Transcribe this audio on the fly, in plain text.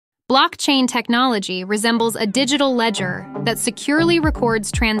Blockchain technology resembles a digital ledger that securely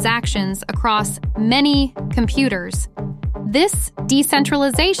records transactions across many computers. This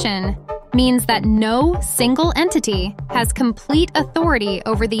decentralization means that no single entity has complete authority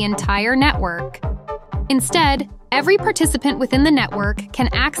over the entire network. Instead, every participant within the network can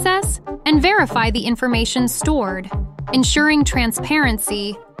access and verify the information stored, ensuring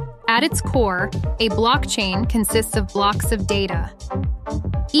transparency. At its core, a blockchain consists of blocks of data.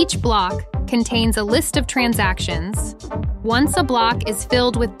 Each block contains a list of transactions. Once a block is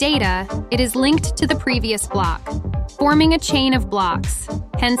filled with data, it is linked to the previous block, forming a chain of blocks,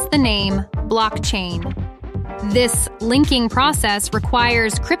 hence the name blockchain. This linking process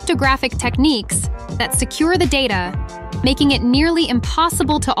requires cryptographic techniques that secure the data, making it nearly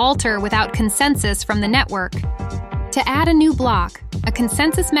impossible to alter without consensus from the network. To add a new block, a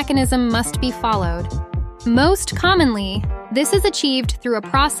consensus mechanism must be followed. Most commonly, this is achieved through a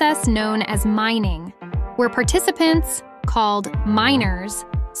process known as mining, where participants, called miners,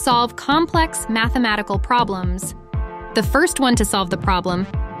 solve complex mathematical problems. The first one to solve the problem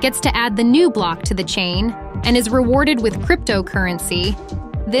gets to add the new block to the chain and is rewarded with cryptocurrency.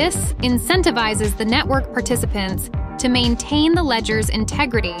 This incentivizes the network participants to maintain the ledger's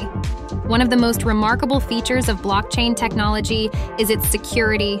integrity. One of the most remarkable features of blockchain technology is its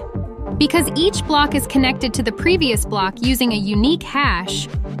security. Because each block is connected to the previous block using a unique hash,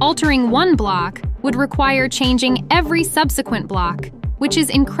 altering one block would require changing every subsequent block, which is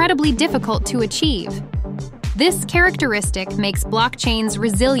incredibly difficult to achieve. This characteristic makes blockchains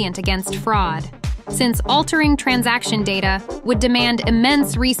resilient against fraud, since altering transaction data would demand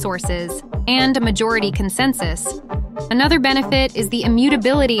immense resources and a majority consensus. Another benefit is the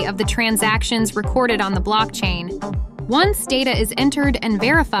immutability of the transactions recorded on the blockchain. Once data is entered and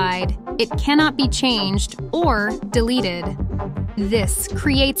verified, it cannot be changed or deleted. This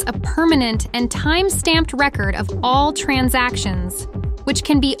creates a permanent and time-stamped record of all transactions, which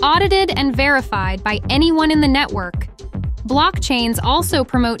can be audited and verified by anyone in the network. Blockchains also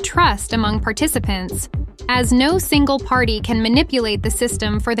promote trust among participants, as no single party can manipulate the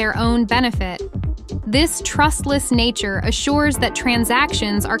system for their own benefit. This trustless nature assures that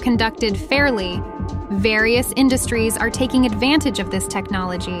transactions are conducted fairly. Various industries are taking advantage of this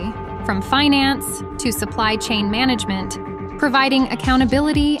technology, from finance to supply chain management, providing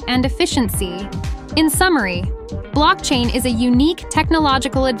accountability and efficiency. In summary, blockchain is a unique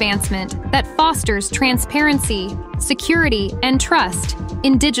technological advancement that fosters transparency, security, and trust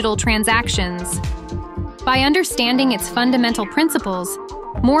in digital transactions. By understanding its fundamental principles,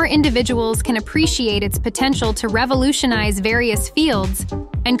 more individuals can appreciate its potential to revolutionize various fields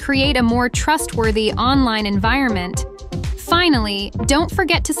and create a more trustworthy online environment. Finally, don't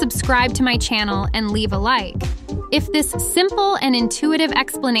forget to subscribe to my channel and leave a like. If this simple and intuitive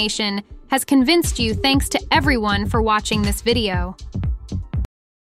explanation has convinced you, thanks to everyone for watching this video.